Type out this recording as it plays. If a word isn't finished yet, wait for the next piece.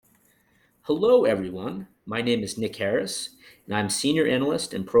Hello, everyone. My name is Nick Harris, and I'm Senior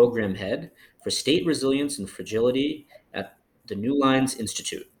Analyst and Program Head for State Resilience and Fragility at the New Lines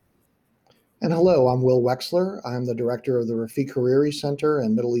Institute. And hello, I'm Will Wexler. I'm the director of the Rafiq Hariri Center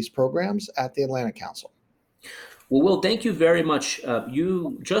and Middle East Programs at the Atlantic Council. Well, Will, thank you very much.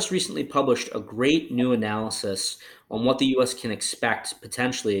 You just recently published a great new analysis on what the U.S. can expect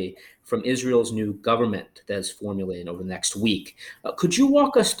potentially from Israel's new government that is formulated over the next week. Could you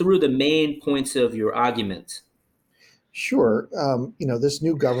walk us through the main points of your argument? Sure, this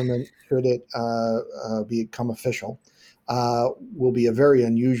new government, should it become official, will be a very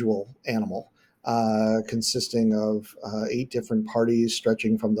unusual animal, consisting of 8 different parties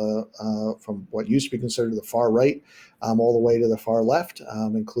stretching from what used to be considered the far right, all the way to the far left,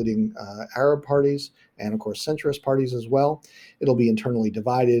 including Arab parties and, of course, centrist parties as well. It'll be internally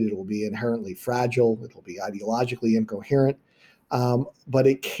divided. It'll be inherently fragile. It'll be ideologically incoherent. But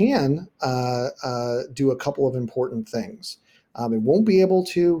it can do a couple of important things. It won't be able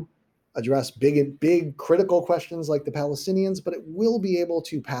to address big critical questions like the Palestinians, but it will be able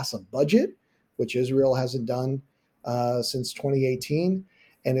to pass a budget, which Israel hasn't done since 2018,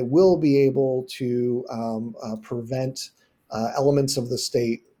 and it will be able to prevent elements of the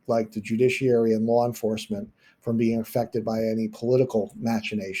state like the judiciary and law enforcement from being affected by any political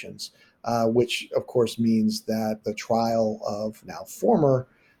machinations, which of course means that the trial of now former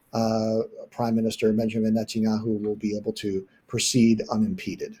Prime Minister Benjamin Netanyahu will be able to proceed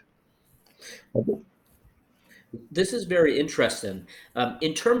unimpeded. This is very interesting.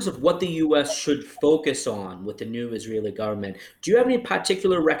 In terms of what the U.S. should focus on with the new Israeli government, do you have any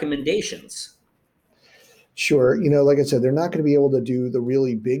particular recommendations? Sure. Like I said, they're not going to be able to do the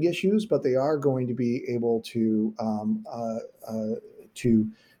really big issues, but they are going to be able to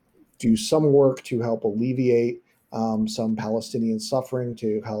do some work to help alleviate some Palestinian suffering,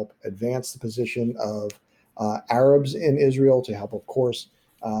 to help advance the position of Arabs in Israel, to help, of course,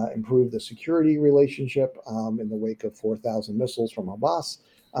 improve the security relationship in the wake of 4,000 missiles from Hamas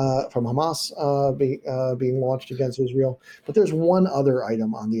being launched against Israel. But there's one other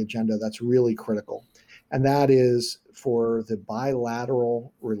item on the agenda that's really critical, and that is for the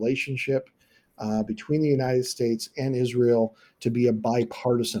bilateral relationship between the United States and Israel to be a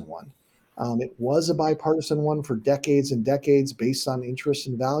bipartisan one. It was a bipartisan one for decades and decades based on interests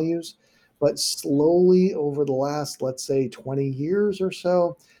and values, but slowly over the last, let's say, 20 years or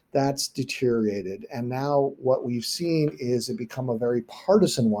so, that's deteriorated. And now what we've seen is it become a very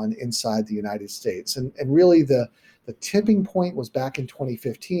partisan one inside the United States. And really the tipping point was back in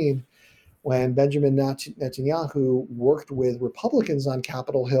 2015 when Benjamin Netanyahu worked with Republicans on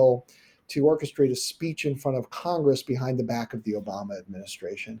Capitol Hill to orchestrate a speech in front of Congress behind the back of the Obama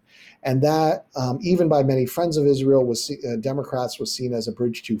administration. And that, even by many friends of Israel, Democrats, was seen as a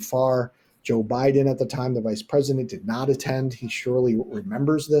bridge too far. Joe Biden, at the time, the vice president, did not attend. He surely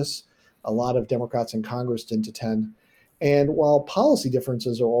remembers this. A lot of Democrats in Congress didn't attend. And while policy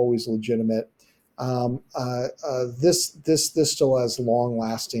differences are always legitimate, this still has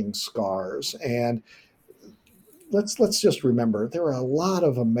long-lasting scars. And let's just remember there are a lot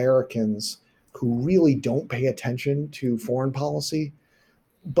of Americans who really don't pay attention to foreign policy,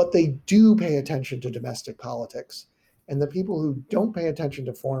 but they do pay attention to domestic politics. And the people who don't pay attention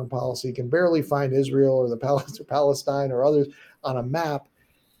to foreign policy can barely find Israel or Palestine or others on a map.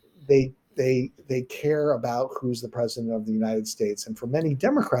 They care about who's the president of the United States. And for many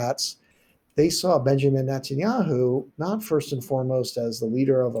Democrats, they saw Benjamin Netanyahu not first and foremost as the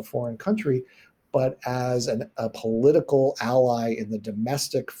leader of a foreign country, but as a political ally in the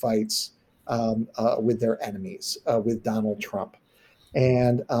domestic fights with their enemies, with Donald Trump.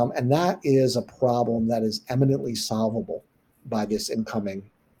 And that is a problem that is eminently solvable by this incoming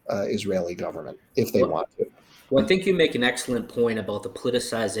Israeli government, if they Well, want to. Well, I think you make an excellent point about the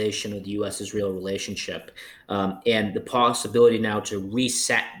politicization of the U.S.-Israel relationship, and the possibility now to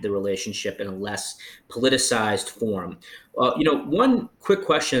reset the relationship in a less politicized form. One quick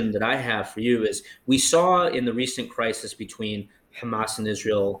question that I have for you is: we saw in the recent crisis between Hamas and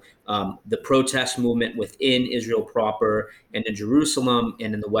Israel, the protest movement within Israel proper and in Jerusalem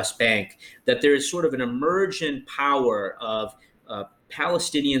and in the West Bank, that there is sort of an emergent power of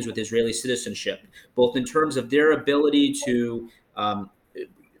Palestinians with Israeli citizenship, both in terms of their ability to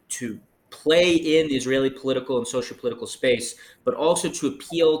play in the Israeli political and social political space, but also to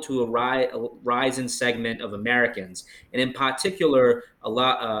appeal to a rising segment of Americans, and in particular,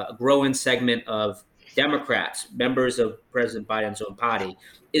 a growing segment of Democrats, members of President Biden's own party.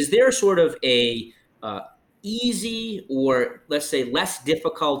 Is there sort of a easy, or let's say less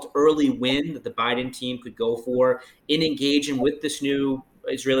difficult, early win that the Biden team could go for in engaging with this new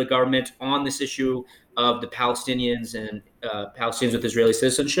Israeli government on this issue of the Palestinians and Palestinians with Israeli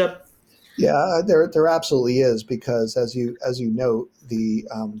citizenship? Yeah, there absolutely is, because as you note, the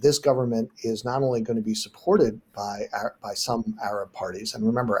this government is not only going to be supported by some Arab parties, and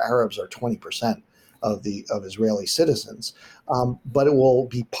remember, Arabs are 20% of Israeli citizens, but it will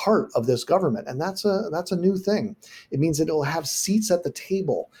be part of this government, and that's a new thing. It means that it will have seats at the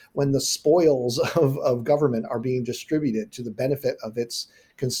table when the spoils of government are being distributed to the benefit of its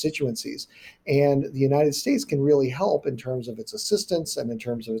constituencies. And the United States can really help in terms of its assistance and in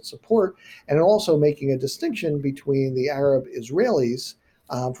terms of its support, and also making a distinction between the Arab Israelis,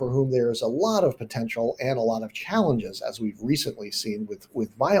 for whom there is a lot of potential and a lot of challenges, as we've recently seen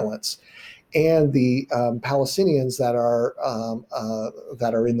with violence, and the Palestinians that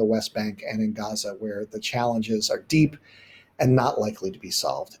are in the West Bank and in Gaza, where the challenges are deep and not likely to be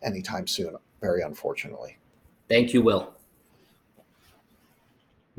solved anytime soon, very unfortunately. Thank you, Will.